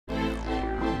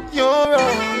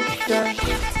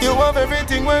You have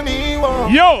everything when me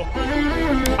want. Yo,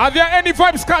 are there any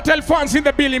Vybz Kartel fans in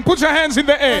the building? Put your hands in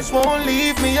the air. Just won't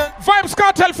leave me. Vybz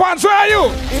Kartel fans, where are you?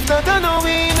 If not, I know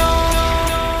we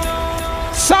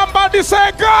know. Somebody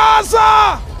say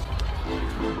Gaza.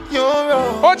 You're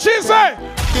wrong. OCHEEZY.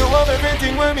 You have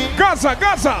everything when me. Gaza,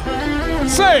 Gaza.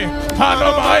 Say, I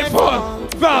know my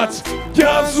fault. That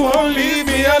Just won't leave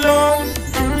me alone.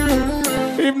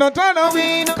 if not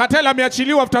Kartel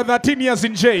ameachiliwa after 13 years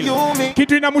in jail.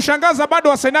 Kitu inamushangaza bado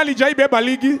Arsenal jaibeba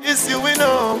ligi. This you we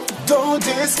know. Don't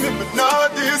diss me, but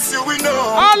not this you we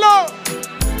know. Hello.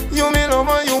 You me know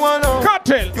what you want know.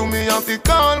 Kartel. You me have to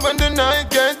call when the night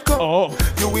get cold. Oh.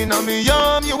 You in on me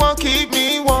arm, you want keep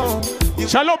me warm.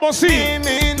 Shalom Bosi.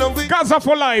 Gaza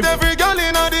for life. Every girl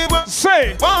in the world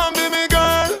say, want be me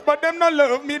girl. But them not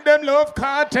love me, them love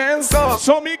Kartel.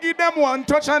 So me give them one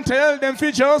touch and tell them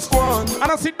fi just one. And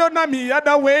I sit down on me,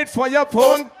 I wait for your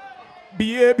phone.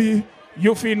 Baby,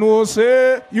 you fi know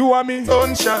say you are me.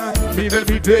 Sunshine. Middle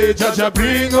the day, Jaja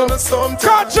bring up some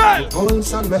Kartel.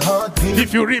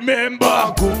 If you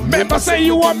remember say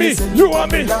you are me, you are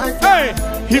me. Hey,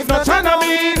 if not turn on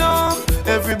me,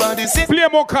 everybody sit. Play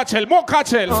more Kartel, more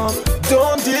Kartel.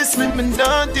 Don't diss me, but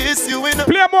not this you in.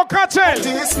 Play more Kartel.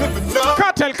 Diss me, but not.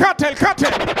 Kartel, Kartel,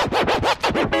 Kartel.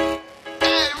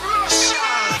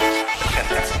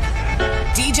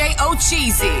 DJ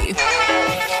OCHEEZY.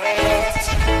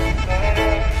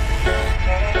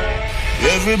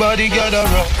 Everybody gather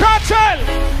up. Kartel.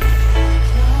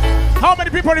 How many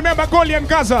people remember Goli and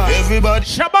Gaza? Everybody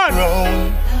Shaban.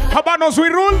 round. Habanos we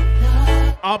rule.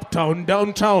 Uptown,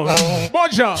 downtown.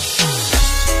 Boja.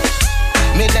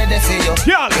 Me ready for you,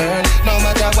 Girl. No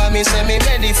matter what me say, me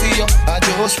ready for you. I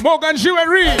just Morgan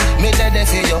Jewelry. me ready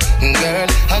for you, girl.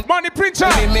 Money printer.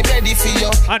 Me ready for you,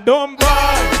 I don't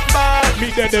buy.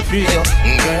 Me dead the feel. girl.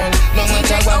 No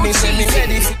matter what me say, me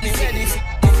ready for me ready for.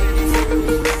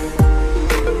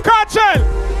 Kartel.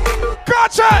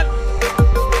 Kartel.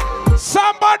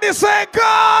 Somebody say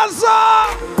Gaza.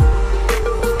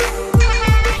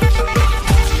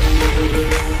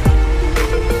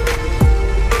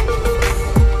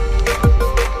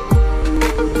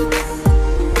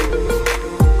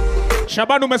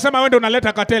 Shaban umesema wewe ndio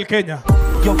unaleta Kartel Kenya.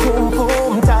 You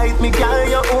come tight, me girl,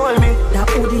 you hold me.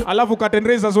 Alafu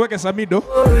Katenreza ziweke Mido.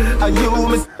 And you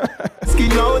me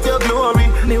skin out your glory.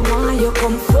 Me want you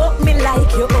come fuck me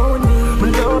like you own me.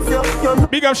 Me love you, you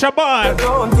Big up Shaban.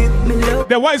 don't it. Me love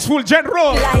The wise fool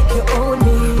general. like you own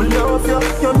me. Me love you,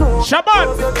 you know. Shaban.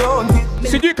 You don't it.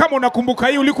 Sijui kama unakumbuka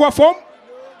hii ulikuwa form?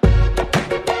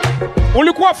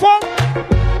 Ulikuwa form?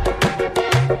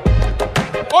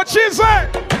 OCHEEZY.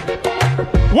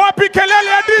 Wapi kelele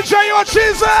ya DJ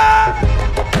OCHEEZY?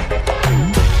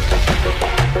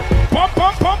 Pump,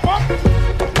 pump, pump, pump.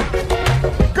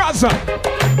 Gaza.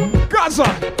 Gaza.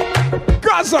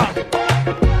 Gaza.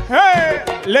 Hey,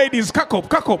 ladies, cock up,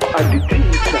 cock up.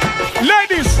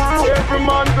 Ladies. Every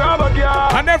man grab a girl.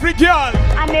 And every girl.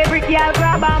 And every girl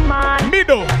grab a man.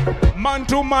 Mido. Man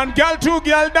to man, girl to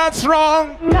girl, that's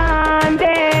wrong. And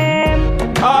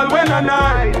them. All when a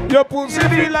night. Your pussy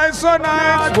feel like so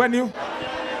nice when you.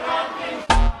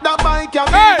 That bike you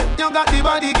Hey. you got the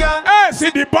body girl. Hey, see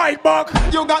the bike back.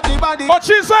 You got the body.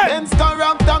 OCHEEZY.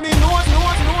 Instagram, me nose.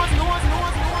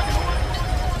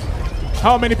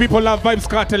 How many people love Vybz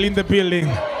Kartel in the building?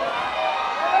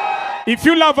 If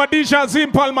you love Adisha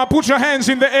Zimpalma, put your hands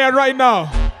in the air right now.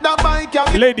 That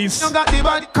bike you Ladies. you got the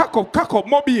body. Cock up,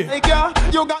 Mobi. Hey girl,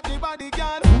 you got the body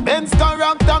girl.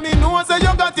 Instagram, me nose,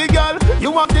 you got the girl.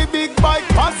 You want the big bike,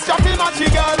 pass chatting at the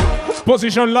girl.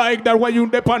 Position like that when you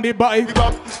dip on the bike.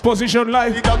 Position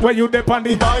like when you dip on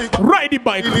the bike. Ride the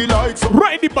bike.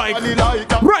 Ride the bike.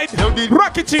 Ride.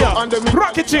 Rock it here.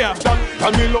 Rock it here.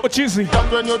 OCHEEZY.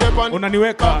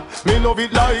 Unaniweka. Me love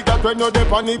it like that when you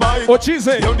dip on the bike.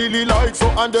 OCHEEZY. You dilly like so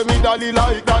and me dolly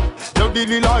like that. You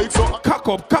dilly like so. Cock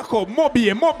up,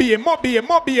 Mobi.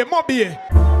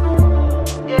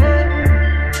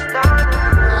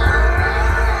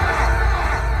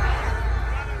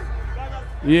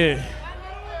 Yeah.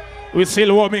 We're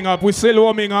still warming up.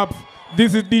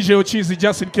 This is DJ OCHEEZY,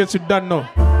 just in case you don't know.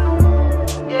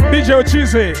 DJ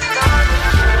OCHEEZY.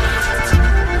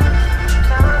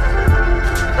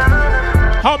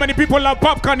 How many people love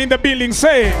popcorn in the building?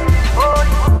 Say.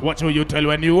 What will you tell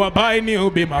when you are buying new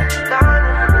Beamer?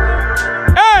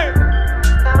 Hey!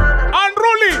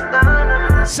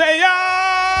 Unruly! Say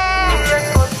yeah!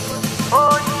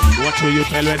 What will you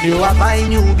tell when you are buying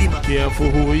new Beamer? Careful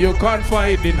who you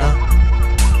confide in.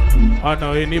 I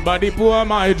know anybody pour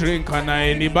my drink and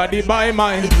anybody buy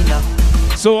my.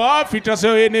 So off it trust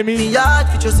your enemy. Me heart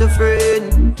for just a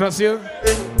friend. Trust you.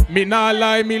 Me not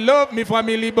lie, me love me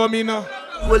family, but me no.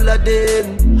 Well of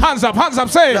them. Hands up,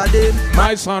 say.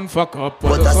 My son fuck up.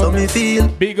 But that's how me feel.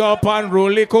 Big up and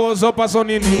roll it goes up as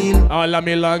on in hill. All of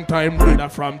me long time brother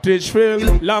from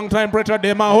Titchfield. Long time brother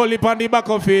them a holy on the back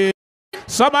of it.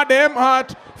 Some of them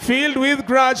heart filled with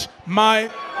grudge. My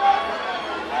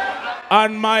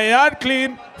heart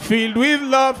clean, filled with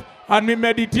love. And me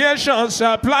meditation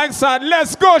sharp like sand.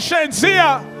 Let's go, Shane, see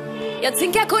ya. You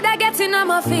think I could have get in on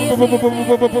my feet? Pull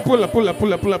up.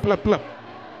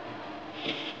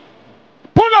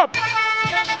 Pull up.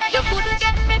 You couldn't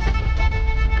get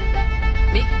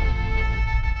me.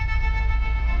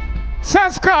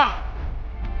 Saska.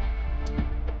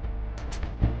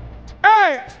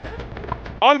 Hey.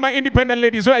 All my independent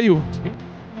ladies, where are you?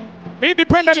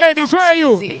 Independent ladies, where are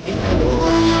you?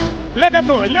 Let them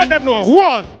know.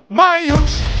 One. My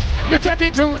youth. You're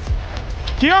 22.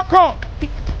 Kyoko.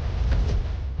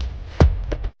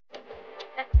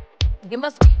 Give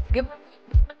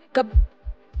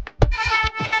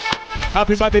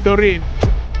Happy birthday, Doreen.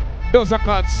 Those are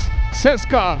cards.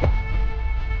 Seska.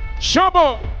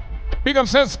 Shobo. Big up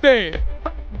Sesday.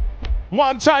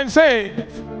 One time say.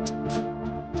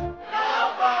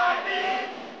 Nobody.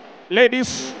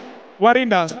 Ladies,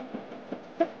 Warinda.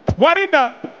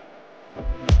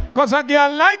 Cause a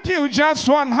girl like you just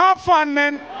want half fun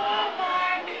then.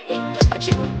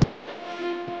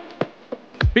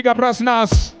 Big up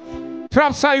Rasnas.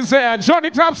 Trapsa is there.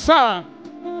 Johnny Trapsa.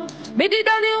 Me did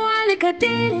only one like a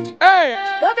thing. Hey.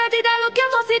 Look at it, look you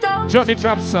must sit down. Johnny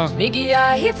Trapsa. Biggie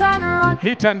a hit and run.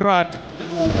 Hit and run.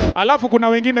 Alafu kuna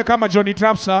wengine kama Johnny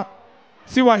Trapsa.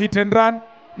 Si wa hit and run.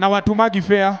 Na watumagi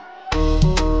fair.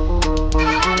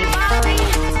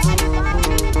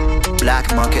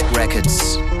 Black Market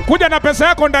Records. Kuja na pesa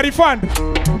yako nda refund.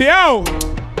 Ndio.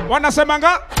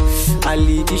 Wanasemanga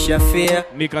aliitisha fair.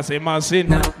 Nikasema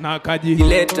sina na akaji.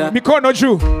 Ileta. Mikono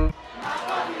juu.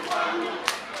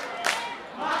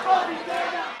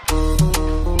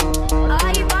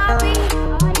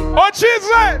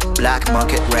 OCHEEZY. Black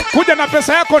Market Records. Kuja na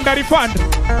pesa yako nda refund.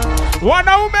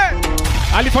 Wanaume.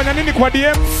 Alifanya nini kwa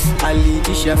DM?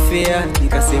 Aliitisha fair,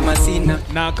 nikasema sina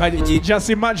na akaji. Just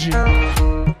imagine.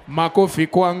 Makofi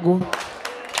kwangu.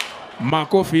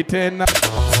 Makofi tena.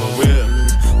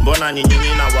 Mbona nyinyi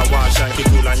na wawasha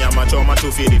nikikula nyama choma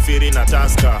tu firifiri na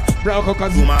taska. Bro ako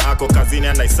kazini. Kuma ako kazini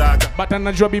anaisaga. But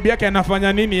anajua bibi yake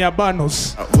anafanya nini ya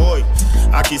HABANOS. Boy,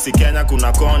 akisi Kenya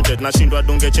kuna content. Nashindwa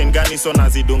dunge chain gani so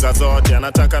nazidunga zote.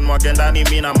 Anataka nwage ndani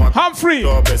mimi na mwaka. Humphrey.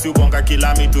 Tope si ubonga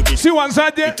kila mitu si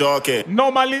wanzaje. Itoke.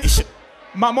 Normally.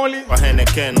 Mamoli.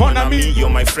 Waheneken. Monami, you're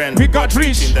my friend. We got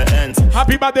rich. In the end.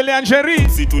 Happy birthday Leanjeri.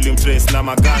 Si tulimtrace na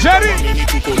maganda. Jerry.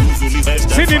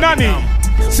 Sini nani?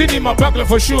 Sini mabakla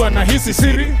for sure na hisi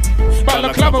siri.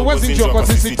 Balaclava wezi njua kwa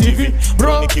CCTV.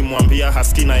 Bro. Nikimwambia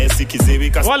haski na yesi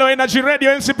kiziwi. Walo Energy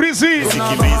Radio MC Breezy.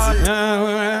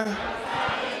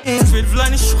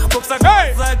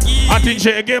 Hey! Ati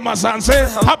njege masanse.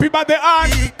 Happy birthday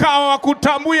Ann. Kawa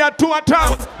kutambuya tu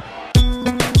atamu.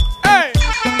 Hey!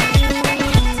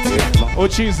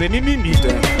 OCHEEZY ni nini?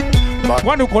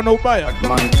 Kwani uko na ubaya?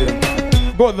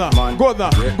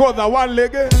 Godha one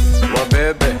lege.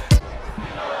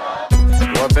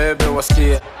 Wabebe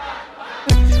wasikia.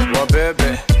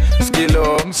 Wabebe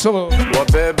skilo. So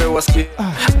wabebe wasikia.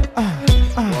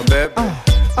 Wabebe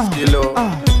skilo.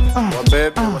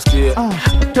 Wabebe wasikia.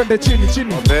 Twende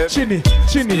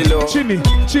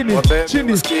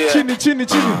chini.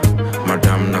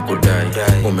 Madam na kudai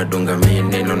umedunga mimi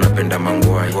neno napenda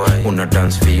mangwai. Una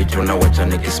dance fit unawacha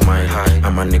nikismile.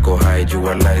 Ama niko high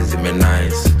jua lies zime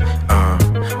nice.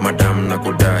 Madam na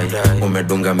kudai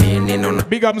umedunga mimi neno.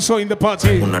 Big up so in the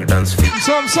party. Una dance fit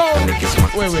so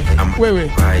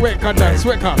wewe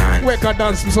weka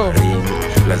dance so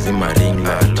lazima ring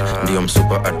light ndio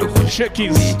msupa atuko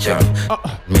shakies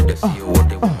mide sio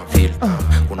wote wa feel.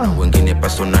 Kuna wengine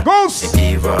persona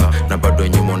Eva na bado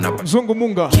nyuma na Zungu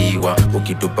Munga kiwa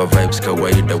ukitupa vibes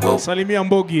kawaida wao salimia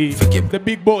Mbogi the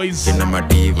big boys na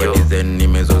madiva design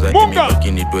nimezoza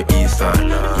kimi twe Isa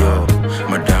yo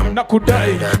madam na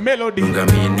kudai melody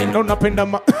ngamini na unapenda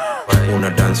una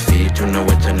dance fit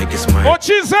unawacha nikismile.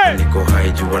 OCHEEZY niko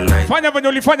high jua light fanya venye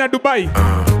ulifanya Dubai.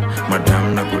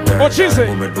 Madam na kudai OCHEEZY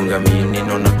umedunga mimi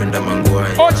neno napenda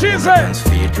mangwai. OCHEEZY dance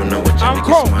fit unawacha nikismile.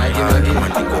 Niko high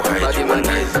jua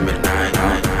light zimenai.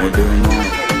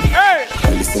 Hey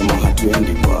Alisema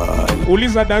hatuendi mbali.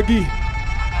 Uliza Dagi.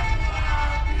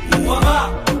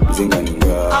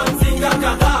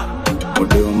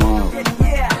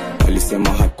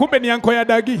 Kumbe ni anko ya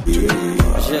Dagi.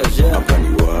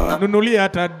 Nunulia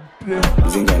hata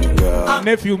Mzinga nigga.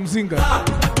 Nephew Mzinga.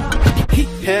 Hi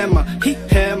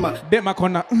hema. Dema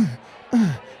kona.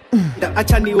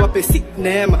 Acha niwape si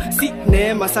neema.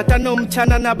 Saa 5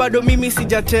 mchana na bado mimi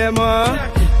sijatema.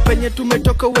 Penye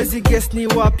tumetoka uwezi guess ni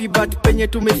wapi, but penye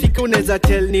tumefika unaweza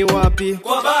tell ni wapi.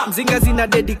 Mzinga zina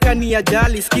dedikani ya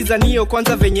jali, sikiza niyo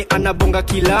kwanza venye anabonga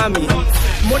kilami.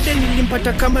 Mode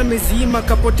nilimpata kama mezima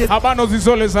kapote. Habanos is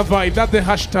always a vibe, that's the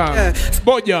hashtag.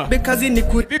 Boja. Because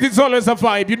it is always a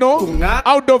vibe, you know?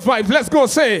 Outdoor vibes, let's go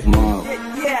say.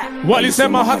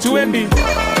 Walisema hatuendi.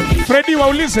 Freddy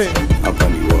waulize.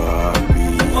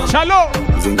 Chalo.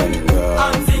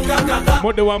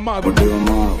 Mode wa magu.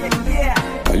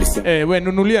 We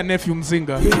nunulia nephew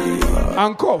Mzinga.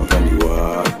 Anko.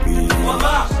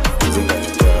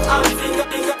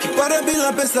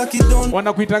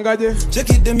 Wanakuitangaje?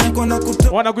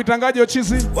 Wanakuitangaje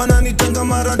OCHEEZY? Wananitanga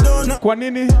Maradona. Kwa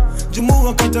nini? Jumu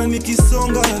wakati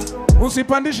nikisonga.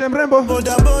 Usipandishe mrembo.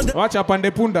 Wacha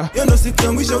pande punda. Yondo siku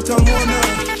ya mwisho utamwona.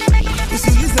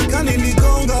 Usilize kani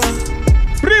nigonga.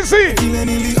 Breezy.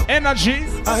 Energy.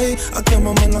 Ai,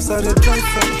 akema mwana sare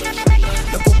taifa.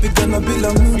 Na kupigana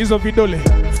bila mu. Hizo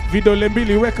vidole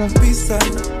mbili weka.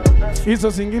 Hizo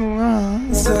zingine.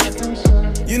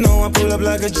 You know I pull up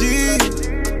like a G.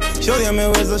 Shorty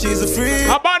ameweza, she's a free.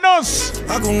 Habanos.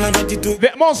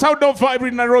 The most outdoor vibe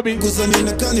in Nairobi.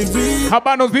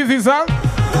 Habanos, this is a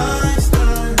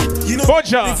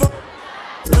Boja.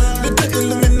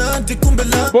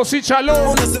 Bosi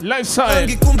Chalo. Lifestyle.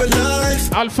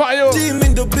 Alfayo.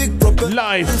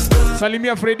 Live.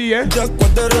 Salimia Freddy, eh?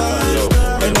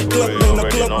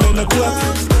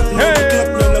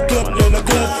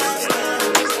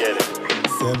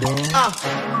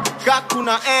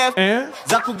 Kuna F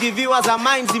za kugiviwa za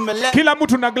mind zimeleta. Kila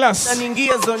mtu na glass. Na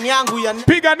ningia zone yangu ya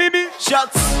piga nini?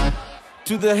 Shots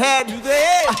to the head.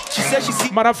 She said she see.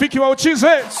 Marafiki wa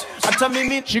OCHEEZY. Hata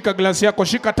mimi shika glass yako,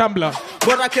 shika tumbler.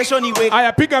 Bora kesho ni wake.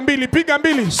 Aya, piga mbili.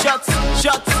 Shots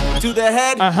to the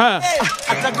head.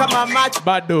 Hata kama match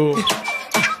bado.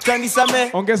 Kanisame.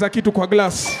 Ongeza kitu kwa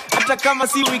glass. Hata kama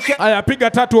si weekend. Aya, piga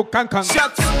 3 kankang.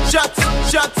 Shots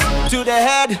to the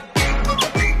head.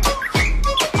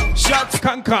 Shots.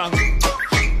 Kankang.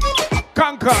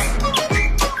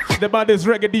 The baddest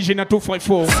reggae DJ na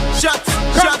 254. Shots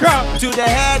to the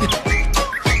head.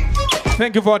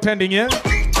 Thank you for attending, yeah?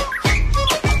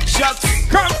 Shots.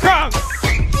 Kankang.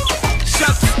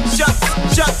 Shots.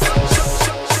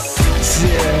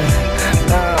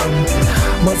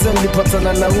 Mazen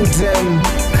nilipatana na udem.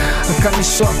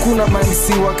 Akanisho hakuna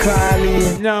maisi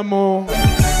wakali. Nyamo.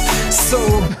 So,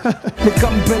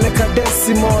 nikampeleka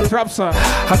decimal. Trapsa.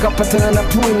 Akapatana na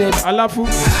punet. Alafu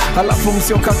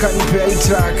msio kaka nipea hii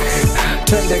track.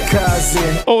 Twende kazi.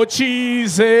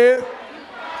 OCHEEZY.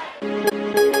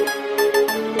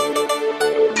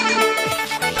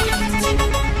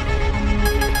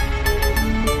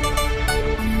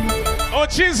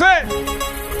 OCHEEZY.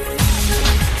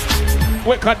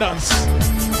 Weka dance.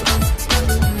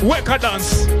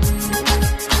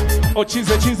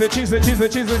 OCHEEZY.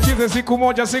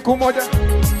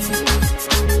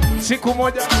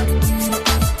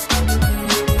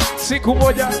 Siku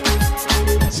moja.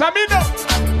 Samido.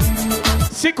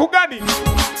 Siku gani?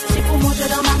 Siku moja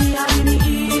na mami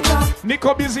aliniita.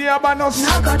 Niko busy Habanos.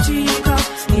 Nakatika.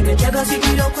 Nimetega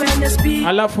sikio kwenye speaker.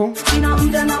 Alafu sina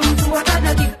muda na mtu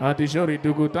atadaki. Ati shori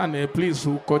tukutane please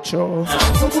uko choo.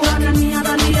 Huku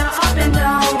ananiangalia up and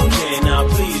down. Okay, now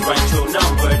please write your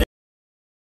number.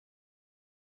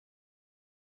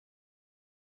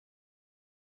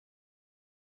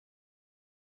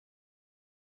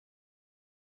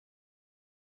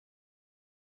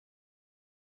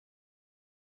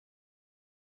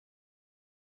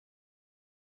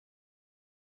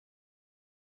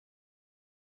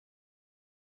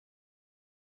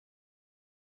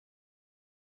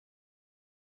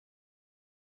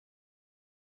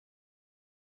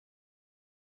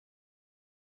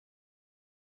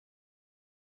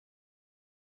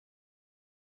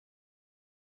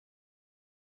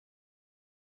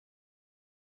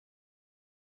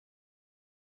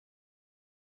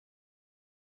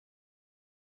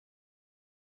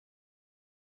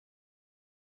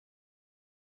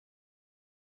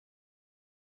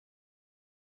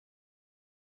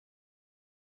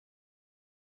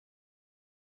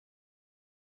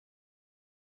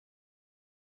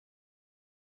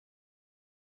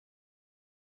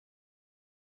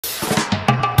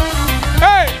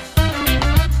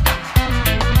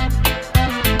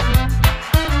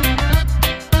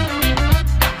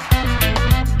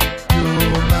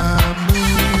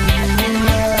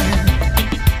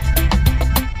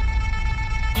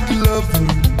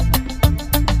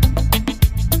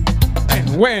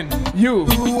 When you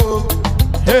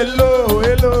hello,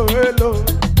 hello, hello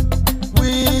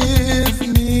with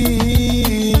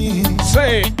me.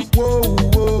 Say whoa,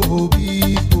 whoa,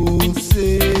 people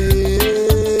say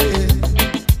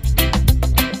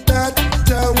that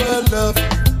our love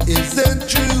isn't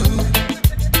true,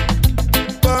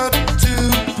 but to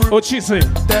prove OCHEEZY,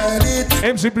 that it's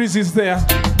MC Breeze is there.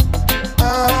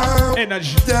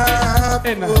 Energy,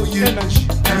 energy.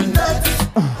 And that's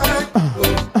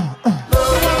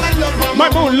my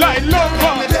moonlight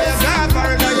lover.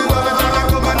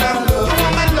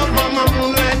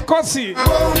 Kosi.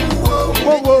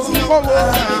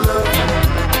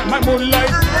 My moonlight.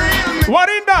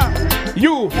 Warinda,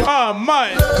 you are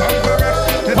mine.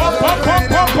 Pop, pop, pop,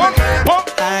 pop, pop, pop.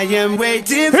 I am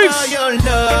waiting for your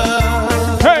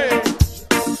love. Hey.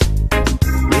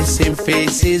 Missing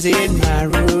faces in my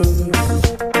room.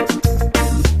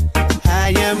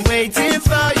 I am waiting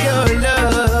for your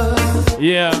love.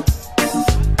 Yeah.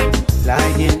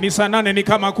 Ni sanane ni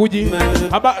kama kuji.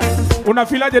 Haba,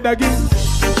 unafilaje dagi?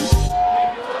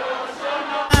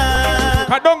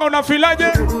 Kadonga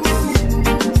unafilaje?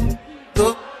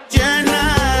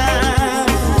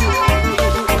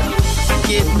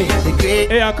 Give me the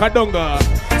great. Ea Kadonga.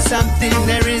 Something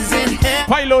there is in here.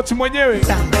 Pilot mwenyewe.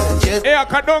 Ea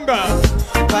Kadonga.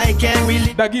 Why can't we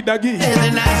live? Dagi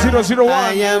 001.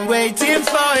 I am waiting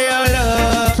for your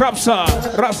love. Trapsa,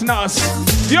 Rasnas.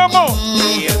 Diomo.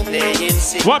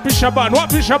 Wapi Shaban,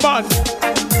 wapi Shaban.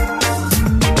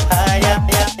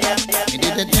 You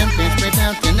did the tempest spread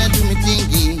out and I do me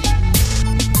thingy.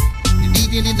 You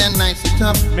did it and nice it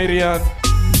up. Marianne.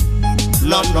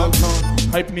 Lord.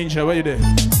 Hype Ninja, where you there?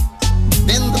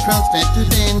 Then the crowd start to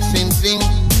dance and sing.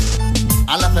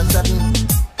 All of a sudden,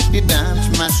 the dance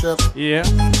mash up. Yeah.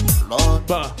 Lord.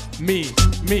 Me.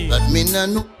 But me no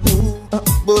know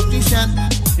both the shot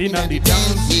in the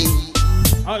dancing.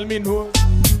 All me know.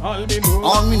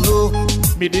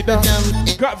 Me did that.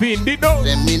 Gavin did that.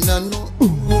 Then me no know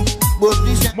both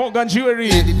the shot. Morgan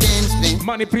Jewelry.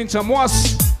 Money Printer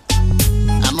Moss.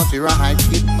 I'm not a right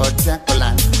kid or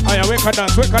Jacqueline. Aya, weka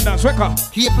dance.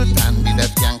 People stand with a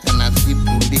skank and a sip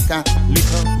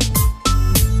liquor.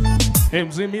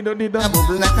 MC Mido did that. A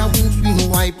bubble like a windscreen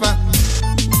wiper.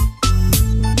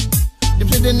 Them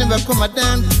say they never come a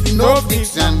dance, no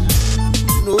fiction.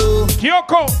 No.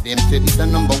 Kyoko. Them say it's the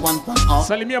 #1 for all.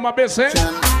 Salimia Mabese.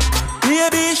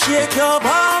 Baby, shake your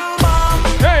bum bum.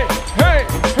 Hey.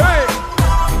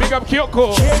 Big up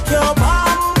Kyoko. Shake your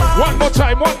bum bum. One more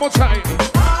time.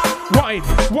 Wine.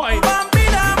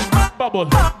 Bubble.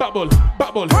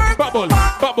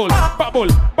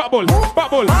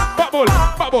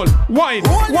 Wine.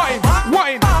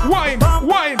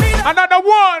 Another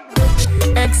one.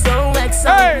 XOXO.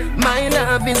 Hey. My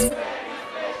love is.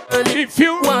 If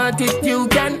you want it, you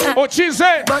can.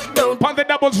 OCHEEZY. But don't. On the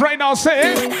doubles right now,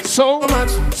 say so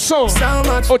much.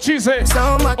 OCHEEZY.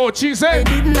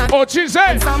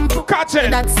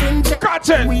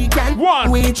 KARTEL.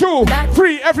 1, 2,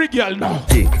 3. Every girl now.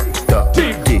 Tick.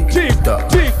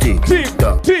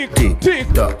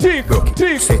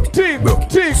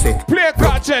 Play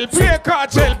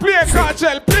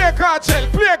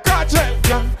KARTEL.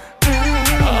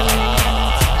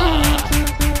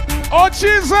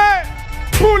 OCHEEZY,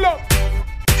 pull up.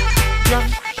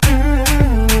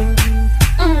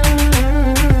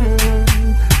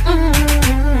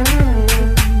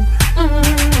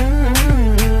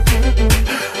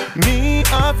 Me, I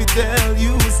fi tell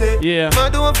you, say, yeah. I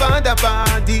don't find a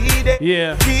body day.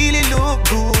 Yeah. Really look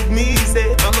good, me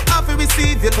say, I'm have to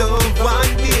receive your love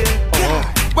one day.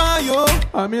 Why you?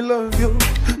 I'm in love you.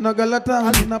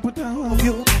 Nagalata, I put on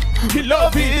you. We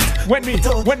love it when me.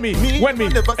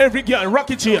 Every girl,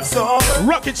 rock it here, my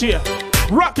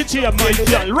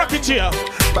girl, rock it here.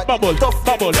 Bubble.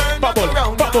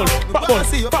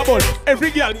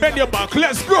 Every girl, bend your back,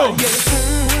 let's go.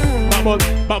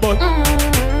 Bubble.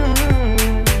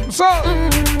 So.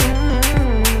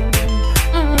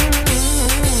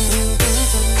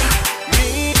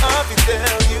 Me, I fi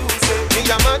tell you, say, me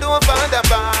a man don't find a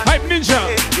body. Hype Ninja,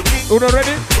 Uno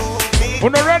ready?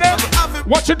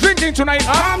 What you drinking tonight,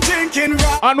 huh? I'm drinking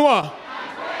rock. And what?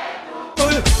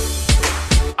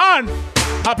 And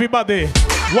happy birthday.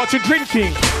 What you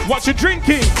drinking?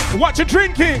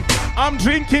 I'm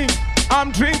drinking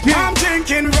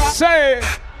rock. Say.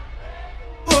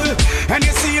 And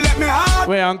you see, let me out.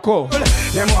 Where uncle?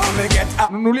 Them want me get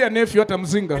up. Nunulia nephew hata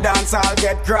mzinga. Dance, I'll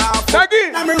get craft.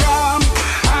 Dagi. Let me rum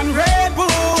and Red Bull.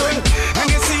 And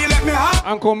you see, let me out.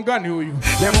 Uncle mgani huyu?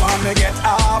 Them want me get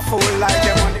off full like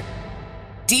them on the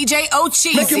DJ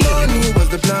OCHEEZY. Making money was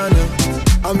the plan.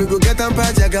 I'm gonna go get on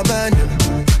Pajagabana.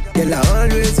 Girl, I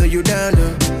always hold you down,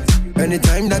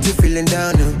 anytime that you feeling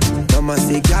down, Mama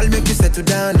say, girl, make you settle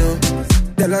down,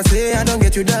 Tell her, say, I don't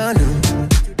get you down,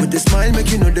 With the smile,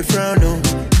 make you know the frown,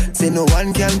 Say, no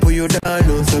one can pull you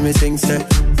down, So me sing, say,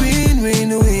 win,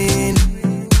 win, win.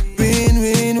 Win,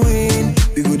 win, win.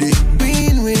 We go the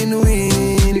win, win,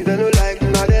 win. You don't like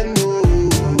none of them, no.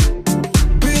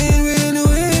 Win, win,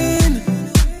 win.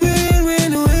 Win,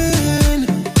 win, win.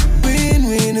 Win,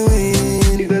 win,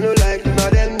 win. You don't like none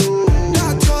of them, no.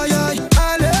 That's why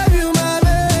I love you, my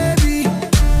baby.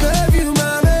 Love you, my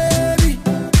baby.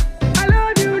 I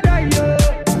love you, Dayo.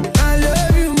 I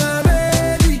love you, my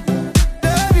baby.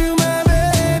 Love you, my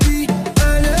baby.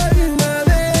 I love you, my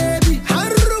baby. I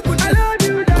love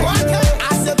you, Dayo.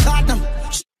 I said platinum.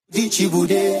 Dichi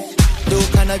bude. Do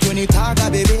kana joni taga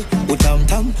baby. Utam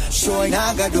tam. Shoy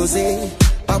naga doze.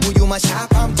 Babu you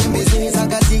mashaka mtembeze.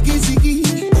 Zaga zigi zigi.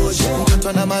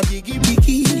 Mtoto na mabigi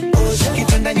bigi.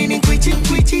 Kitanda nini kwichi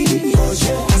kwichi.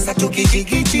 Asa tuki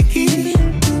jigi jigi.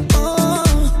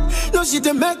 No, she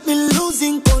done make me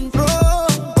losing control.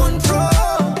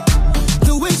 Control.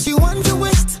 The way she wants to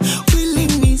waste.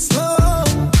 Killing me slow.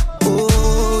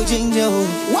 Oh, ginger.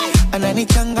 Anani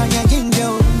changanya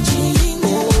ginger.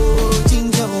 Oh,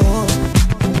 ginger.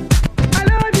 I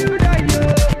love you, Dayo.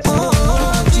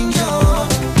 Oh, ginger.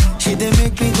 She done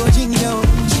make me go ginger.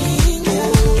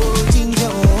 Oh,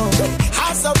 ginger.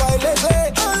 Hasa baileze.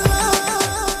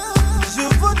 Je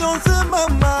veux danser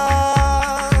mama.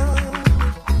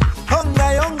 Honga,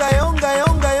 honga, honga,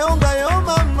 honga, honga, honga,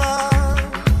 mama.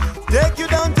 Take you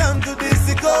downtown to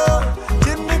disco.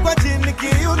 Chini kwa chini ki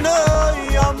you know.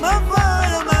 You're my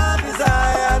fire, my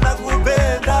desire.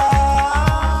 Nakupenda.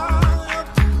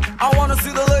 I wanna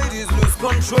see the ladies lose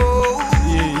control.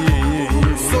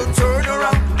 So turn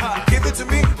around, give it to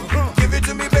me,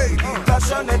 baby,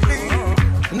 passionately.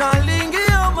 Nalingi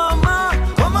yo mama,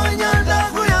 mama nyanda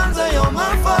kuyanza yo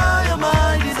my fire,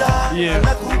 my desire.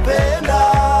 Nakupenda.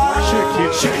 Shake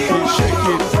it, shake it, shake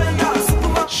it.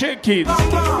 Shake it.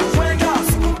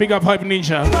 Big up Hype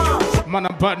Ninja. Man a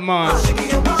bad man.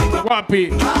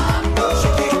 Wapi.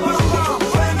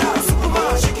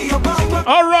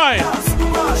 Alright.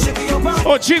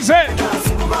 OCHEEZY.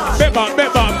 Beba,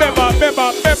 beba, beba,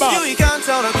 beba, beba.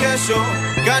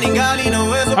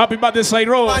 Happy birthday,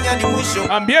 Sairo.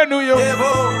 Ambienu yo.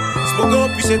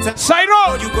 Sairo.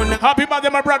 Happy birthday,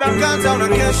 my brother.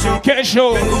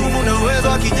 Kesho.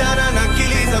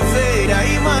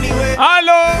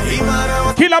 Hello.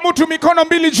 Kila mtu mikono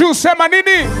mbili juu, sema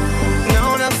nini?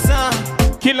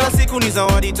 Kila siku ni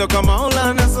zawadi toka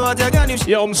Maulana, so hajagani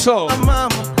yo mso.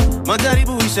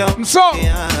 Mso.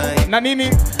 Na nini?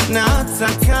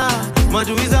 Nataka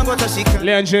majui zangu atashika.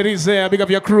 Leanjeri Zea, big up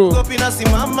your crew.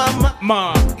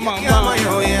 Ma.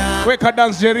 Weka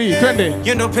dance Jerry, twende.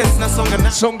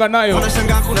 Songa nayo.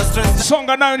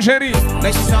 Songa nayo Jerry.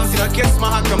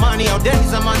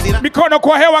 Mikono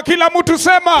kwa hewa, kila mtu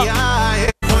sema.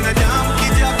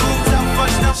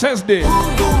 Says day.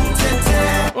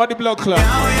 What the block club?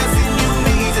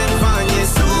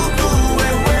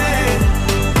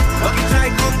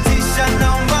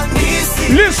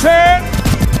 Listen.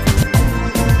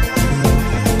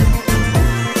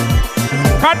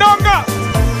 Kadonga.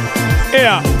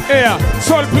 Air.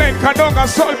 Soul plane, Kadonga,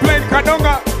 soul plane,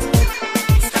 Kadonga.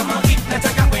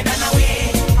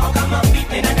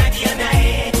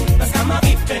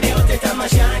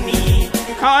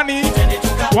 Kani.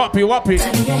 Wapi.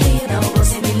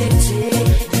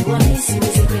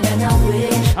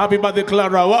 Happy birthday,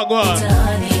 Clara. Wagwan.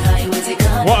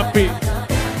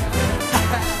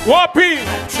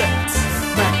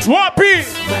 Wapi.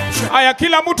 Aya,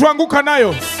 kila mtu anguka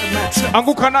nayo.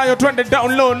 Twende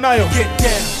down low nayo.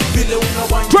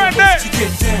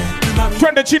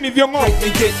 Twende chini vyongo.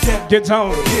 Get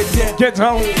down.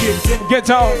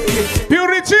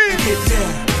 Purity.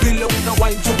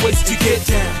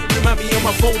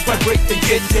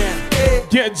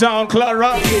 Get down,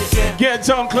 Clara.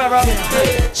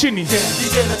 Chini.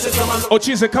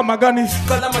 OCHEEZY kama gani?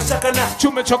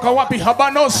 Tumechoka wapi?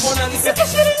 Habanos.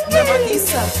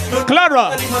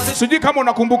 Clara, sijui kama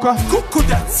unakumbuka.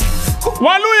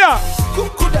 Waluya.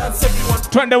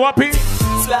 Twende wapi?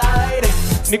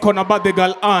 Niko na birthday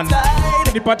girl Ann.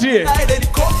 Nipatie.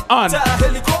 Ann.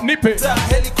 Nipe.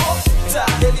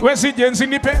 Wesi jenzi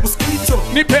nipe.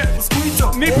 Nipe.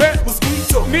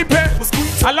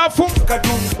 Alafu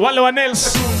wale wa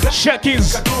nails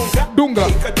shakies dunga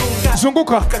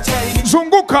zunguka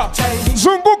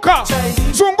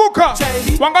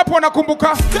wangapi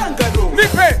wanakumbuka?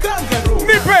 Nipe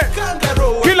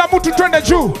kila mtu twende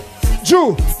juu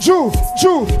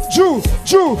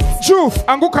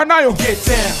anguka nayo.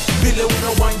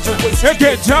 Hey,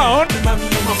 get down.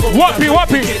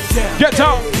 Wapi. Get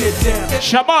down.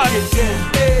 Shaban.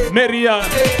 Maria.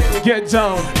 Get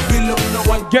down.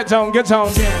 Get down.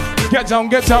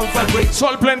 Get down.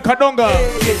 Soul Plane Kadonga.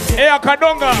 Air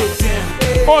Kadonga.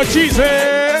 OCHEEZY.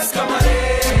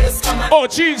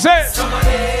 OCHEEZY.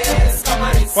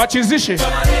 Wachizishe.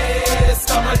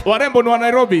 Warembo ni wa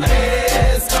Nairobi.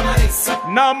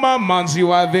 Nama manzi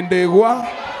wa Dhendegwa.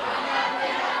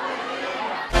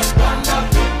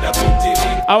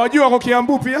 Awajua kwa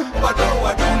Kiambu pia.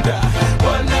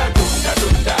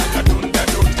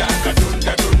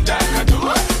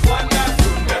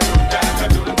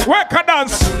 Weka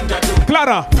dance.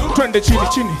 Clara, twende chini.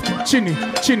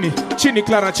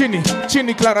 Clara, chini.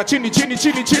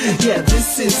 Yeah,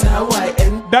 this is how I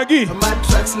end. Dagi.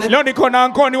 Leo niko na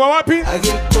ankoni wa wapi?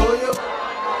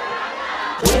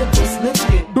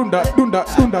 Dunda.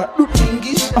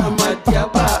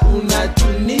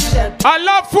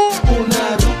 Alafu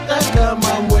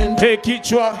hey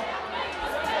kichwa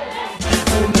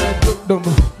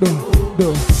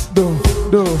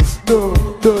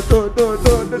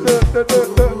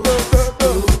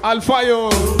Alfayo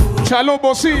Chalo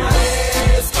Bossi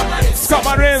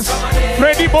Scamares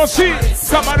Freddy Bossi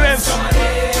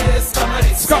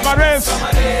Scamares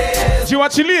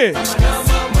Jiwachilie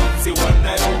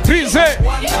Rize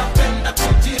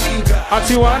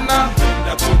Atiwana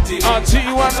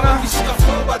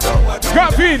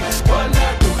Gavin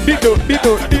Dido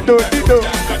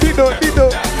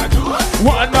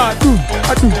Wana adu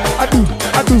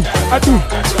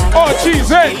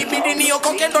OCHEEZY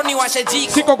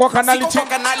Siko kwa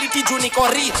kanality juu niko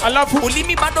rich. Alafu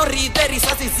ulimi bado ride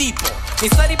risasi zipo.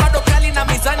 Misari bado kali na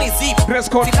mizani zipo. Dress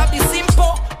code Silabi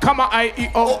simple kama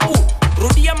IEO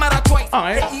rudia mara twice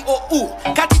IEO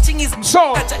kati ching is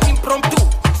so impromptu.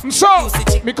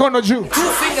 Mikono juu. 2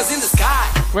 fingers in the sky.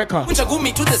 Weka. Kunja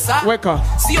gumi to the side. Weka.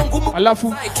 Sio ngumu.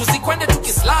 Alafu tusikwende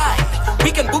tukislide.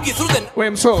 We can boogie through the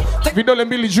Wemso. Vidole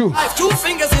mbili juu. 2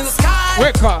 fingers in the sky.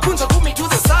 Weka. Kunja gumi to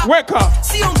the side. Weka.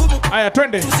 Sio ngumu. Aya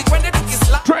twende. Tusikwende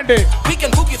tukislide. Twende. We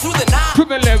can boogie through the night. To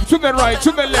the left, to the right,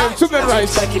 to the left, to the right.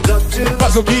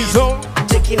 Bazokizo.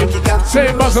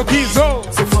 Say Bazokizo.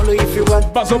 So follow if you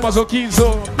want.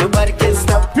 Bazokizo. Nobody can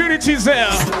stop. Purity's there.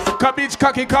 Cabbage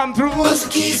kaki come through.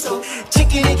 Bazokizo.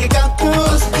 Chicken can come through.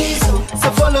 Bazokizo.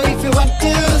 So follow if you want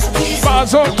to.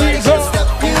 Bazokizo.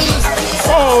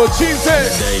 OCHEEZY.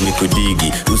 Nadai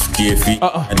nikudigi, usikie fi.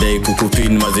 Nadai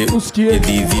kukupin maze usikie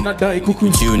dhizi. Nadai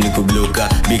kukunchiu nikubloka.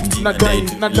 Big G nadai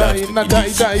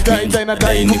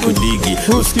nikudigi,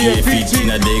 usikie fiti.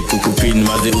 Nadai kukupin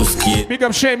maze usikie. Big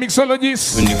up Shay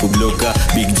Mixologist. Nikubloka.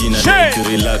 Big G nadai to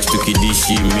relax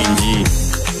tukidishi minji.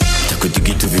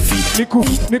 Takudigitu vivi. Niku.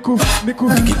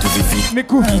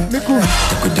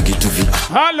 Takudigitu vivi.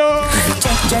 Hello.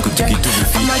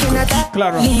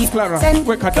 Clara,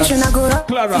 wake dance.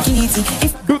 Clara,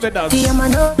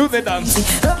 do the dance.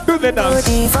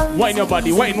 Wine your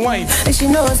body, wine. Wine.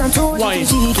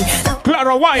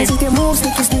 Clara, wine.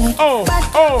 Oh,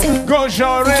 go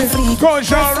Jore, go,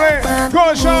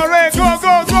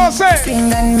 say.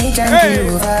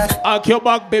 Hey, arc your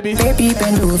back, baby.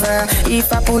 Bend over.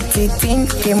 If I put it in,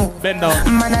 bend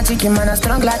down. Man a chicken, man a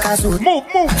strong like a suit. Move.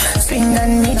 Swing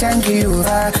and meet and kill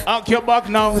over. Arc your back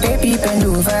now. Baby bend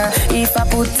over. If I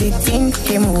put it in,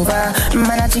 game over.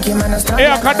 Man a chicken, man a strong like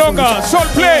a suit. Kadonga, Soul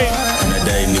Plane.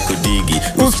 Nadai nikudigi,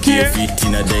 usikie fiti.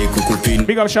 Nadai kukupin.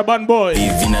 Big up Shaban boy.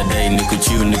 Hivi nadai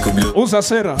nikuchiu nikublo. Uza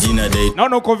sera. Jinadai.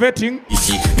 Naona uko vetting.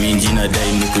 Ishi, minji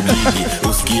nadai nikudigi.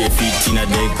 Usikie fiti.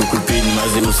 Nadai kukupin.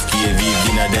 Maze usikie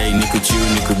vivi. Nadai nikuchiu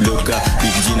nikubloka.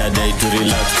 Big G nadai to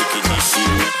relax tukidishi.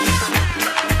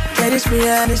 Let us be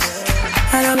honest.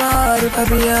 I don't know how to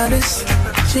be honest.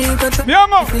 She ain't got to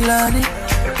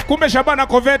Kumbe Shabana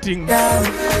coveting.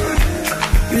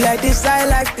 You like this, I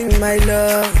like thing, my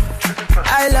love.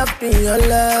 I love being your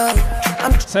love.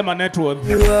 I'm Sema network.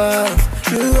 You are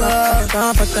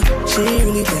competent. She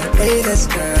really can play this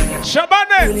girl.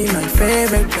 Shabane. Really my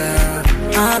favorite girl.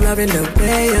 I'm loving the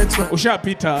way you twerk.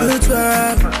 Ushapita. You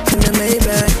twerk in the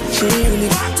Maybach. She really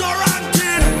my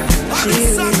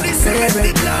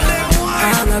favorite girl.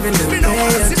 I'm loving the way you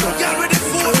twerk.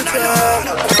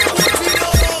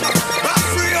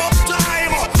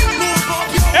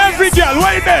 Every girl,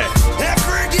 wait there.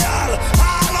 Every girl,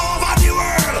 all over the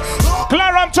world.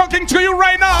 Clara, I'm talking to you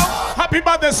right now. Happy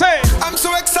birthday, say. I'm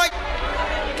so excited.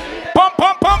 Pump.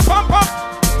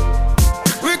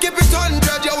 We keep it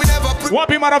 100, yeah, we never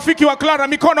Wapi marafiki wa Clara,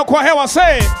 mikono kwa hewa,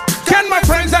 say. Can my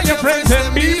friends and your friends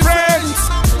and be friends?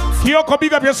 Kyoko,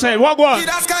 big up yourself. Wagwan.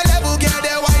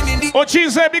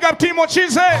 OCHEEZY, big up team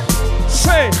OCHEEZY.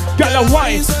 say, girl,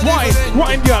 wine, wine,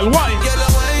 wine, girl, wine.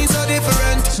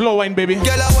 Slow wine, baby.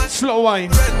 Slow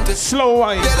wine, slow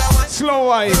wine, slow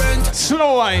wine,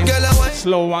 slow wine,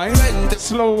 slow wine,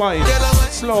 slow wine,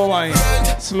 slow wine,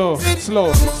 slow,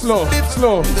 slow, slow,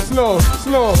 slow, slow,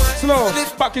 slow, slow.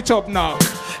 Back it up now.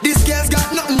 This girl's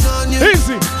got nothing on you.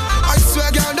 Easy. I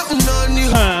swear, girl, nothing on you.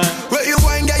 Where you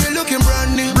wine, girl, you looking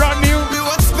brand new. Brand new. Me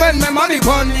want to spend my money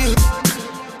on you.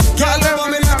 Girl, never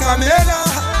me like a mela.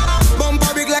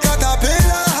 Bumper big like a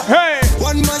tapela. Hey.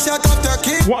 One more shot of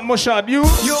turkey. One more shot, you.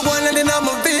 You one and then I'm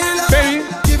a villa. Baby.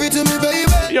 Give it to me,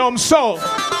 baby. Yo, I'm so.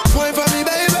 Wine for me,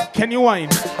 baby. Can you wine?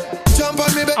 Jump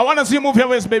on me, baby. I wanna see you move your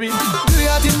waist, baby.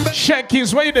 Shake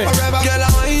keys, where you there? Move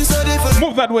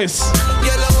that waist.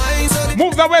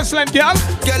 Move the waistline, girl.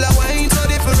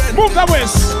 Move the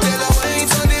waist.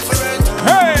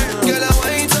 Hey.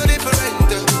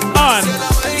 On.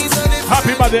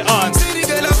 Happy birthday, on.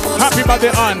 Happy birthday,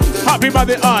 on. Happy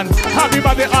birthday, on. Happy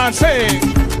birthday, on. Say.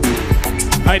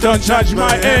 I don't charge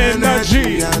my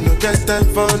energy.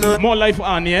 More life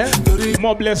on, yeah?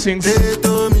 More blessings.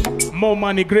 More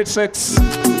money, great sex.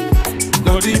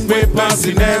 Nothing way past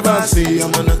you never see.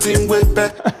 I'm on nothing way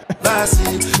past.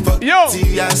 Yo,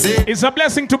 it's a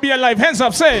blessing to be alive. Hands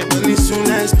up, say.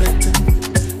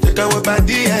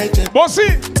 Bossy.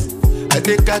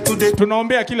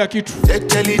 Tunaombea kila kitu. Hey.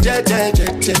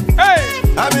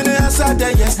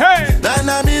 Hey.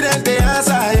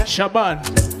 Shaban.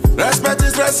 Respect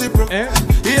is reciprocal.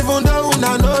 Even though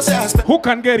una know say aspect. Who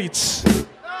can get it?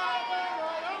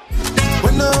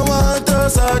 When no one to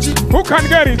search it. Who can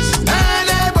get it?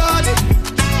 Anybody.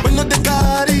 When no the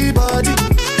carry body.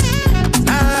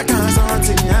 I can't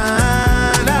something.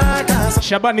 I can't.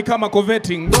 Shaban ni kama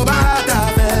coveting.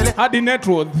 Hadi net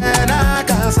worth. I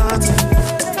can't something.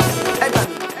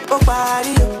 Oh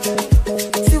body.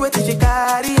 See what you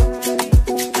carry.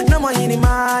 No more any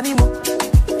money.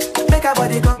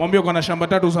 Mwambie uko na shamba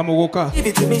 3 za mugoka.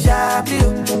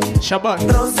 Shaban.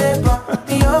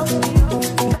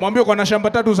 Mwambie uko na shamba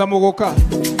 3 za mugoka.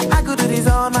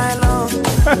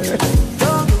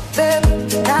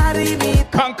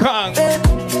 Kang Kang.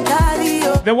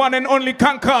 The one and only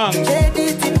Kang Kang.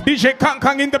 DJ Kang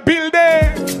Kang in the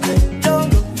building.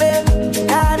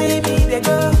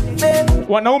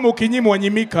 Wanaume ukinyimwa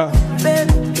nyimika.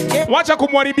 Wacha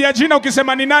kumwaribia jina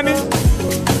ukisema ni nani?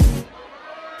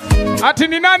 Ati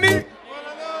ni nani?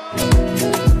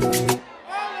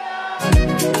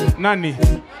 Nani?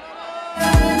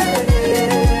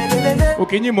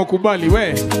 Ukinyimo kubali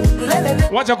we.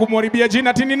 Wacha kumwaribia jina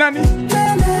ati ni nani?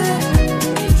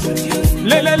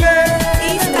 Lelele.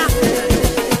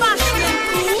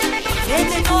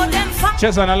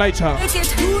 Cheza na lighter.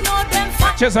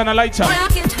 Cheza na lighter.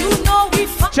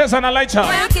 Cheza na lighter.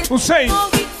 Hussein.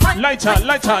 Lighter,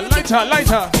 lighter, lighter,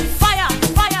 lighter.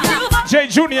 J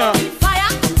Junior,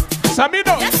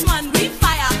 Samido,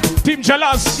 Team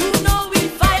Jalas,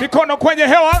 mikono kwenye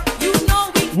hewa.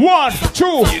 1,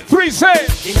 2, 3, say.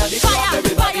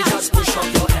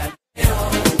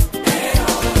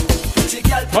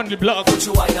 On the block,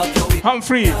 I'm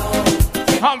free.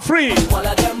 I'm free.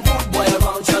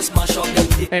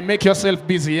 Hey, make yourself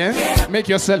busy, eh? Make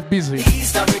yourself busy.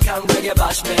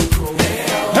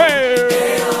 Hey.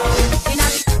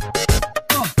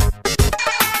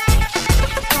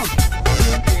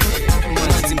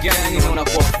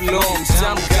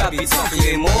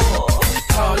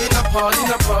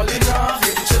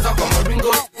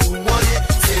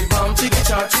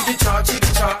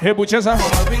 Hebu cheza.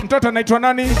 Mtoto anaitwa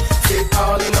nani?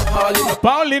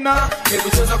 Paulina.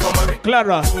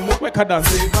 Clara. Weka dance.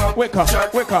 Weka,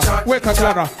 weka, weka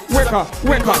Clara. Weka,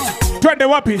 weka. Twende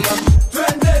wapi?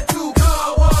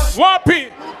 Wapi?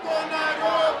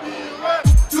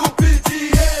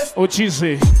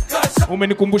 OCHEEZY.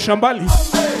 Umenikumbusha mbali.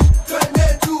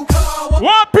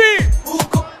 Wapi?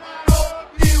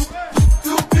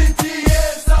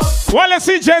 Wale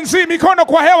si Gen Z, mikono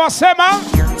kwa hewa sema.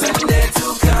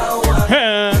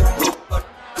 Hey.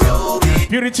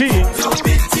 Purity.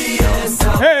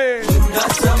 Hey.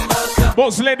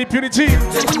 Boss lady Purity.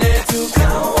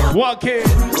 Wake.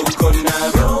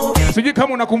 Sijui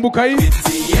kama unakumbuka hii.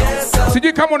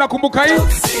 Sijui kama unakumbuka hii.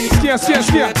 Sikia, sikia,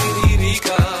 sikia.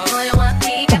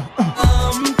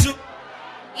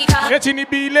 Eti ni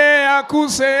bile ya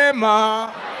kusema.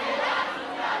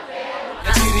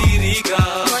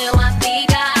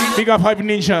 Big up Hype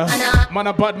Ninja,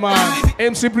 Mana Badman,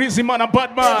 MC Breezy, Mana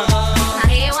Badman.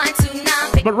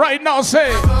 But right now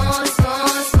say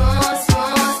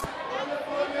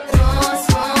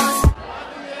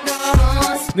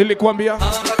nilikuambia.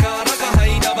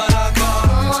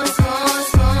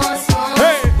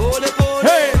 Hey,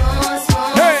 hey,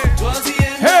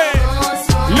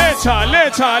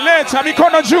 Leta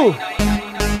mikono juu.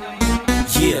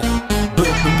 Yeah.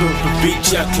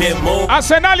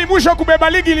 Arsenal mwisho kubeba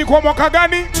ligi ilikuwa mwaka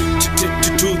gani?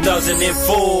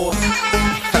 2004.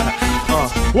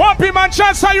 Wapi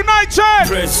Manchester United?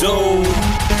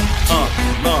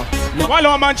 Wale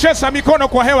wa Manchester mikono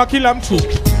kwa hewa kila mtu.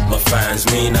 Fans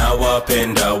me now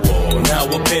wapenda wo now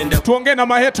wapenda tuongee na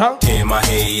maheta my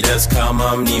haters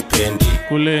kama mnipendi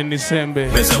kule ni sembe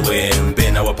beza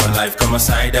wembe na wapa life kama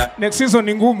cider next season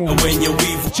ni ngumu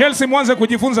Chelsea mwanze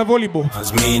kujifunza volleyball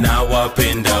fans me now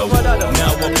wapenda wo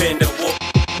now wapenda wo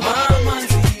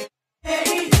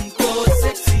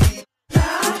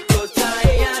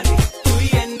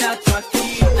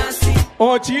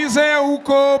OCHEEZY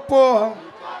uko poa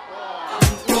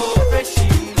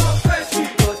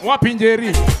wapi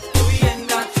Njeri?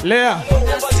 Lea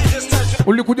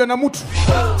ulikuja na mtu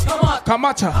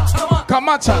kamata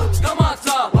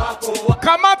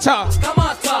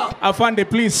afande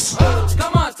please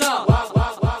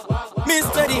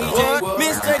Mr. DJ,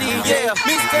 Mr.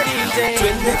 DJ,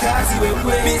 twende kazi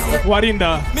wewe.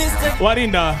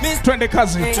 Warinda, twende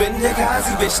kazi.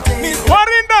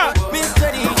 Warinda,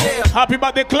 Mr. DJ, happy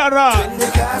birthday Clara.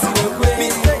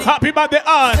 Happy birthday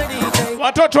Ann.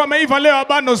 Watoto wameiva leo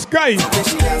HABANOS guy.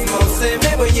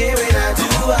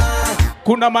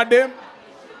 Kuna madem.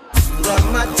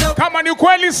 Kama ni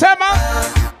kweli sema.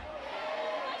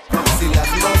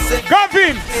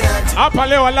 Gavin. Hapa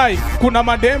leo alai. Kuna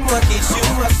madem.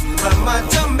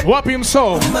 Wapi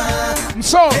mso?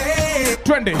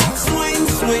 Twende.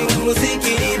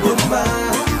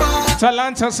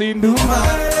 Talanta sindu.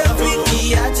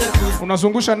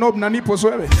 Unazungusha knob na nipo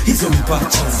wewe. Hizo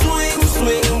mpacha.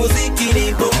 Swing muziki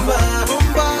ni bomba.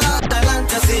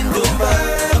 Talanta sindu.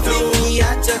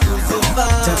 Acha kuzumba.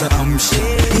 Tata amshi.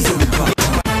 Hizo mpacha.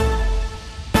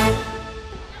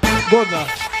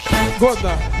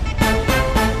 Goda.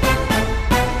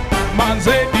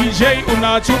 Manze DJ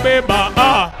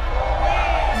unachubeba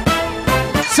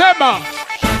Sema.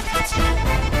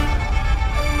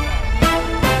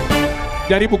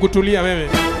 Jaribu kutulia wewe.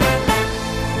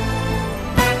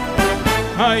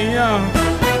 Haya.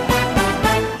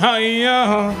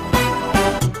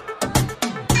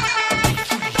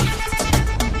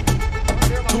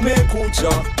 Tumekuja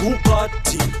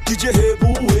kupati DJ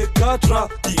hebu weka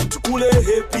traki tukule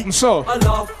happy mso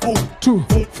alafu tu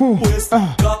fu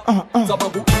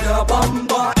sababu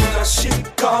inabamba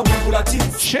inashika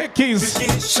mkulatifu shakies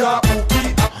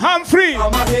Humphrey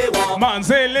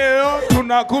manze leo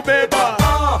tunakubeba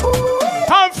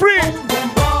Humphrey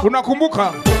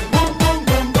unakumbuka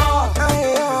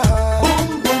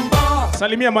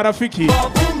salimia marafiki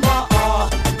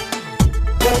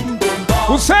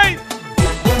Hussein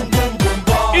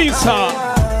Isa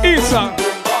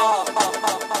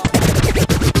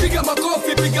piga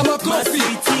makofi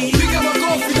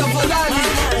tafadhali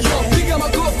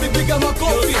piga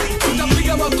makofi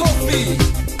tutapiga makofi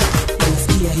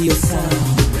sikia hiyo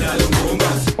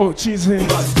sound OCHEEZY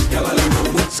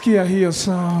sikia hiyo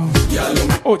sound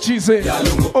OCHEEZY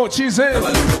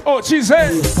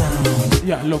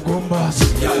ya logombas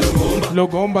sikia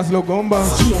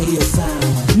hiyo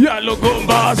sound ya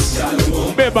logombas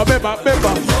beba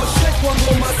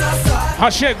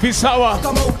Hashek visawa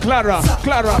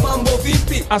Clara mambo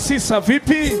vipi Asisa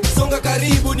vipi songa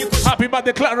karibu ni happy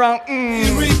birthday Clara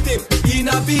rhythm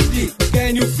inabidi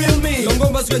can you feel me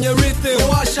longombas kwenye rhythm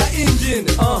washa engine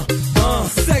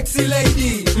sexy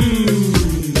lady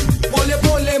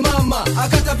pole mama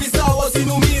akata visawa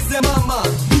usinumize mama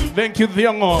thank you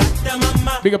Dhiongo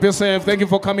big up yourself thank you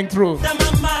for coming through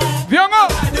Dhiongo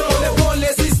pole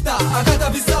sister akata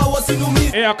visawa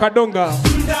usinumize Kadonga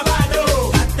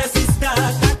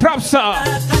Trapsa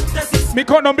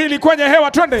mikono mbili kwenye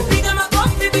hewa twende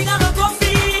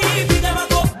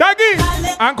Dagi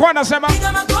Anko anasema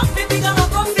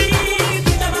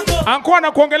Anko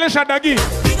anakuongelesha Dagi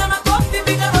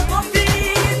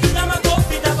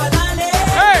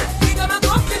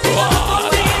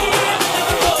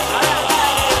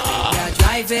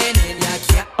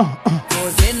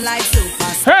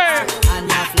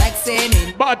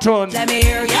Baton. Let me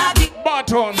hear ya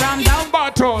Baton. From down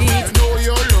Baton. know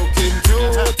you're looking to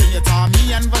in your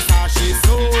Tommy and Versace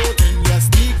suit, in your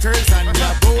sneakers and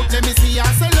your boot. Let me see your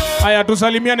salute. Aya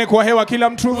tusalimiane kwa hewa kila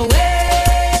mtu.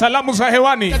 Salamu za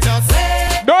hewani.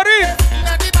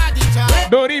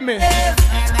 Dorime.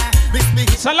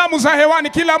 Salamu za hewani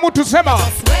kila mtu sema.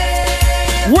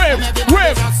 Wave.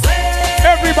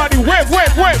 Everybody wave.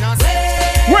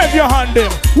 Wave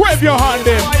your hand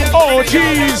them.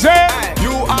 OCHEEZY.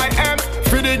 UIM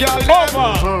for the girl.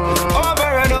 Over.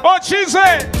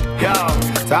 OCHEEZY.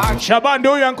 Yeah. Shaban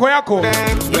do yanko yako.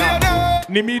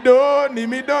 Ni Mido.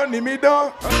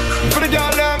 For the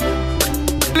girl them.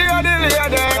 No.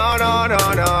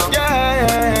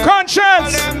 Yeah.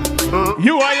 Conscience.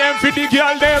 You I am for the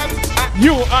girl them.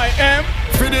 You I am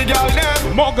for the girl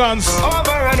them. Morgans.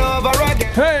 Over and over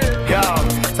again. Hey. Yo,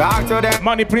 talk to them.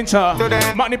 Money printer.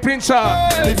 Money printer.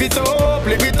 Live it up.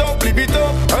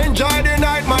 Enjoy the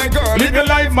night, my girl. Live your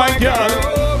life, my girl.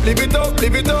 Live it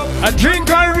up. I drink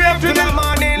and rave to the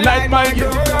morning light, my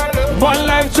girl. One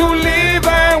life to live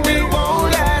and we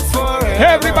won't last forever.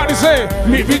 Everybody say,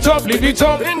 live it up.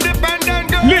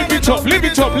 Independent girl. Live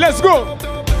it up. Let's go.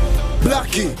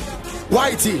 Blackie,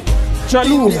 Whitey,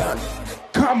 Chalu,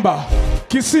 Kamba,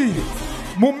 Kisi,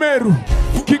 Mumeru,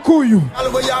 Kikuyu.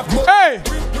 Hey,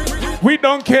 we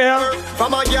don't care.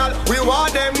 From a girl, we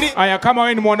want them. Aya kama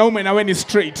wewe ni mwanaume na wewe ni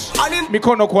straight.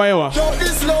 Mikono kwa hewa.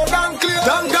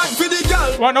 Thank God for the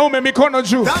girl. Wanaume mikono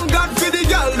juu. Thank God for the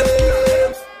girl.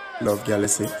 Love girl,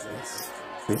 see.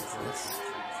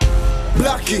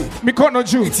 Blackie, mikono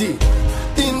juu.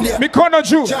 India, mikono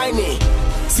juu. Chinese,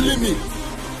 Slimmy,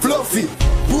 Fluffy,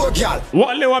 poor girl.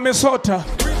 Wale wamesota.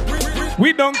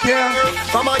 We don't care.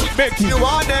 Becky, you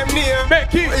want them near.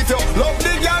 Becky, if you love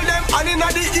the girl them and in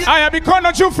the I am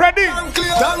mikono juu, Freddy. Thank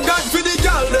God for the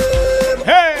girl them.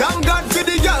 Hey, thank God for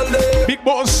the girl them. Big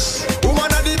boss. Woman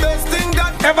are the best thing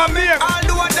that ever made. All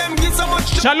do what them give so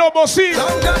much. Shalom Bossi.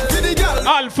 Thank God for the girl.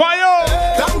 Alfayo.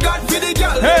 Thank God for the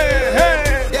girl.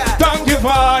 Hey. Yeah. Thank you,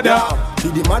 Father.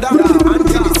 The mother and the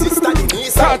sister, the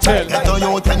niece. KARTEL. That on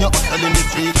you when you tell in the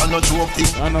street and not joke thing.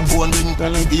 Phone ring,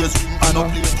 ears ring, and no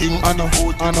play thing.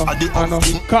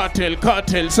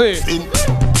 KARTEL, say.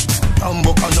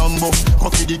 Tambo kanambo,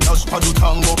 coffee the cash for the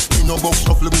tango. You know go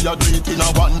shuffle we a do it in a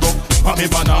one go. For me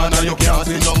banana you can't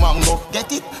see no mango. Get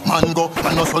it, mango,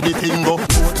 and also the tingo.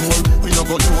 We no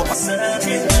go do a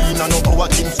in a no power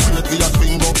thing straight we a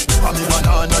swingo. For me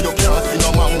banana you can't see no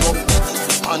mango.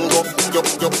 Mango, yo.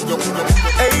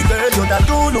 Hey girl, you that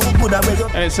do look good away.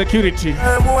 Hey, security.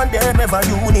 One them ever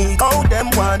unique. How them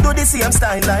want do the same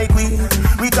style like we.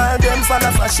 We call them for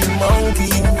the fashion monkey.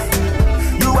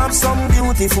 You have some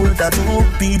beautiful tattoo,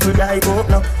 people like oh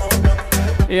no.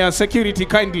 Yeah, security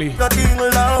kindly. Nothing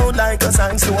loud like a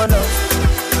sign to love.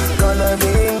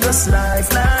 Coloring this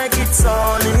life like it's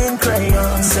all in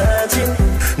crayon. Searching,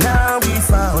 now we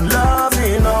found love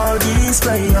in all these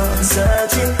crayons.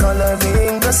 Searching,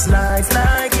 coloring this life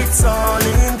like it's all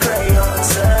in crayon.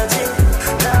 Searching,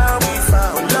 now we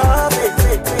found love.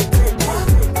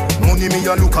 Money me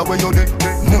a look away you dey.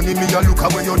 Money me a look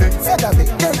away you dey.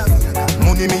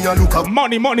 Money me a look away.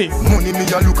 Money. Money me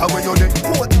a look away you dey.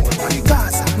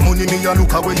 Money me a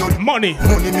look away you dey. Money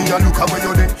me a look away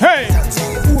you dey. Hey.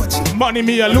 Money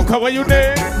me a look away you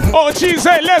dey.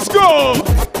 OCHEEZY, let's go.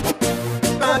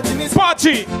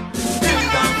 Party.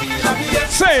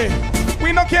 Say,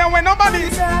 we no care when nobody.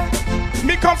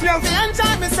 Me confiance.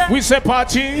 We say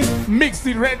party. Mix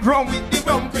the red rum with the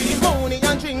rum free money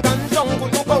and drink and jump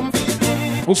with no comfy.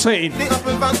 Hussein,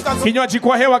 kinywaji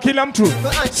kwa hewa kila mtu.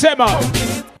 Sema.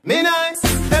 Me nice,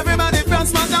 everybody from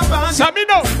smash and party.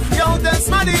 Samino. Yo, that's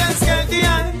money and skate the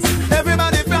eyes.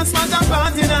 Everybody from smash and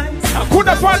party nice.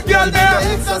 Hakuna fat girl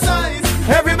there. Exercise.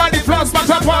 Everybody from smash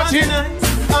and party.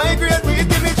 I agree with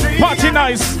give me three. Party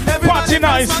nice. Party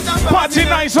nice. Party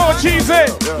nice. OCHEEZY.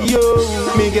 Yo,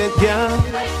 me get down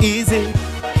easy.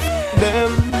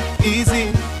 Them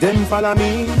easy. Them follow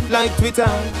me like Twitter.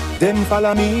 Them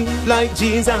follow me like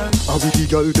Jesus. I with the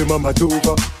girl them a mad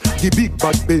over. The big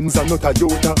bad Benz are not a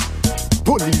Toyota.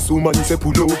 Police woman say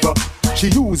pull over. She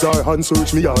use her hand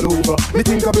search me all over. Me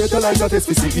think I breathalyzer test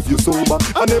to see if you sober.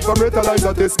 I never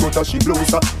breathalyzer test but she blows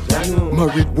her.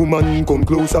 Married woman come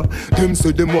closer. Them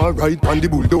say them want ride on the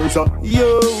bulldozer.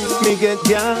 Yo, me get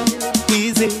down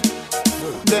easy.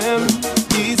 Them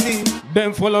easy.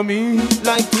 Them follow me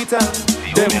like Twitter.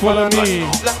 Them follow me.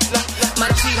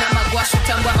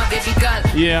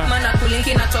 Yeah.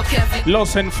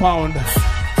 Lost and found.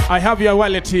 I have your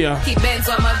wallet here.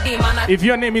 If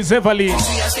your name is Evelyn,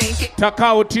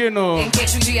 Takao Tieno.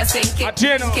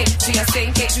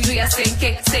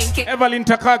 Evelyn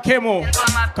Taka Kemo.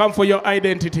 Come for your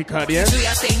identity card, yeah?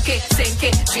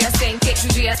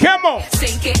 Kemo.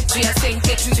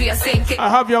 I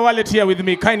have your wallet here with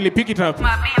me. Kindly pick it up.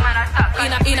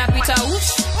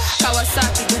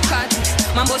 Kawasaki, Ducati,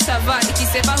 Mambo Savati,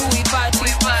 Kisepa huipati.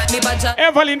 Mibaja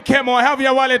Evelyn Kemo, I have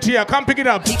your wallet here. Come pick it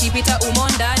up. Nikipita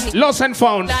umondani. Lost and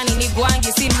found. Dani ni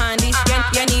gwangi simhandi.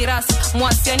 Yani ras,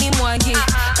 mwasi yani mwangi.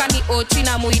 Kani oti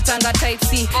na muitanga type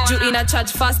C. Juu ina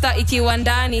charge faster ikiwa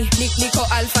ndani. Niko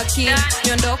alpha key,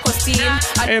 nyondoko steam.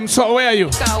 So where are you?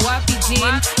 Kawapi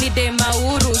gym, ni de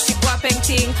mauru, shikwa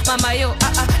painting. Mama yo,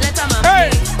 leta mama. Hey!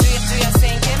 Do ya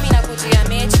senke, mina kutu ya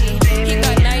mechi.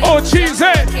 Hika night.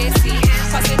 OCHEEZY.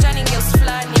 Passenger ningels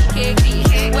flani keki.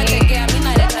 Welekea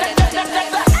mina leta.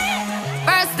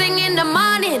 First thing in the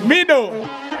morning. Mido.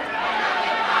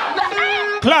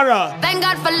 Clara. Thank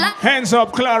God for love. Hands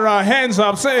up, Clara. Hands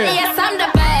up. Say it. Yes, I'm the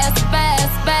best.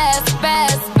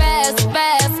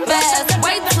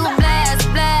 Way too blessed.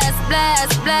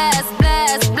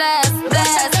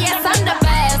 Yes, I'm the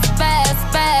best.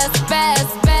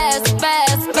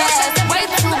 Way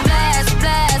too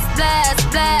blessed.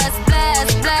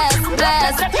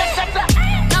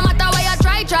 No matter where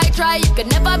you try, you can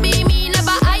never be me,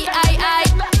 never I.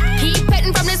 Keep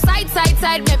petting from the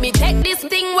side. Make me take this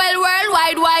thing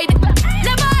worldwide.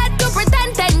 Never had to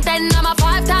pretend, 10. I'm a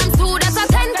 5 times 2, that's a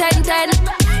 10.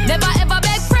 Never ever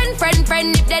beg friend.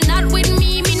 If they're not with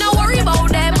me, no worry about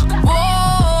them.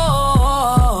 Whoa,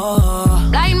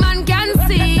 blind man can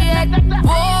see it.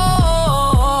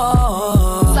 Whoa,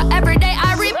 so every day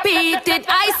I repeat it.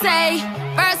 I say,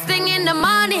 first thing in the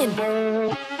morning,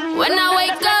 when I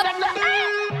wake up,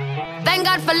 thank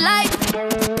God for life.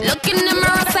 Look in the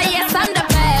mirror, say yes, I'm the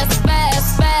best.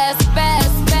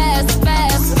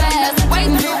 Way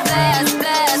too blessed.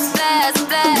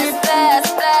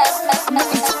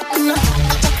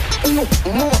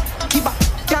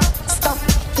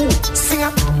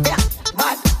 Singer, yeah,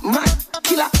 bad man,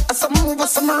 killer. Some move,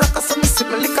 some rock, some sip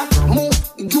liquor. Move,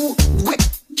 you quick,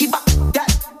 keep up that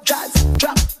jazz,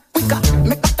 drop quicker.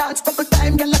 Make a dance couple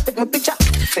times, girl, take my picture. I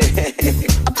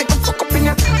pick a fuck up in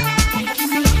ya.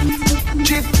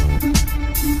 Jeep.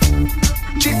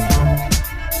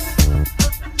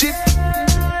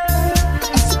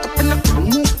 Fuck up in ya,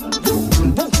 move,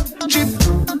 Jeep.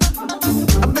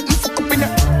 I bet me fuck up in ya,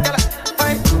 girl,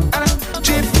 fine,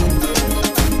 Jeep.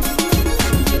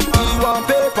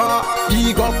 Paper, he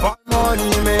got for money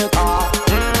maker.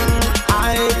 I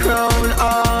crown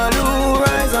all who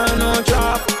rise and no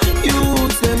drop.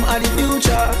 Use them at the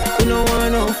future. We no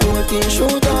want no 14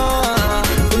 shooter.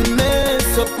 We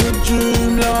mess up with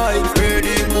dream like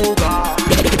Freddy Krueger.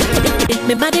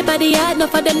 Me body hard,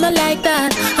 enough of them not like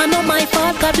that. I know my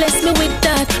fault, God bless me with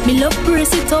that. Me love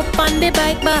brace it up on the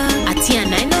bike bar.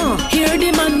 Tiana, I know. Hear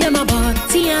the man them about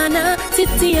Tiana,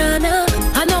 Titiana.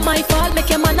 I know my fault, make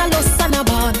a man a lost and a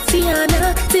ball.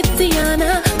 Tiana,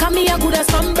 Titiana. Come me a good as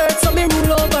some birds, so me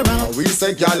rule over all. We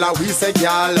say gyal, we say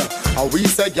gyal. We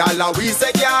say gyal, we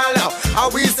say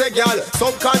gyal. We say gyal.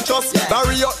 Subconscious,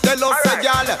 bury up the love say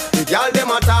gyal. The gyal them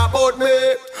a talk about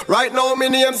me. Right now me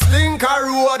name Slinker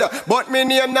Road, but me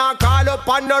name not call up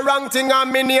on the wrong thing,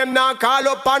 and me name not call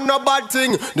up on no bad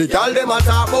thing. The gyal them a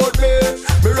talk about me.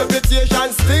 Me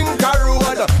reputation Slinker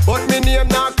Road, but me name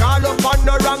not call up on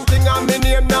the wrong thing, and me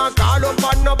name not call up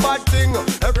on no bad thing.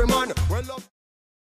 Every man well up.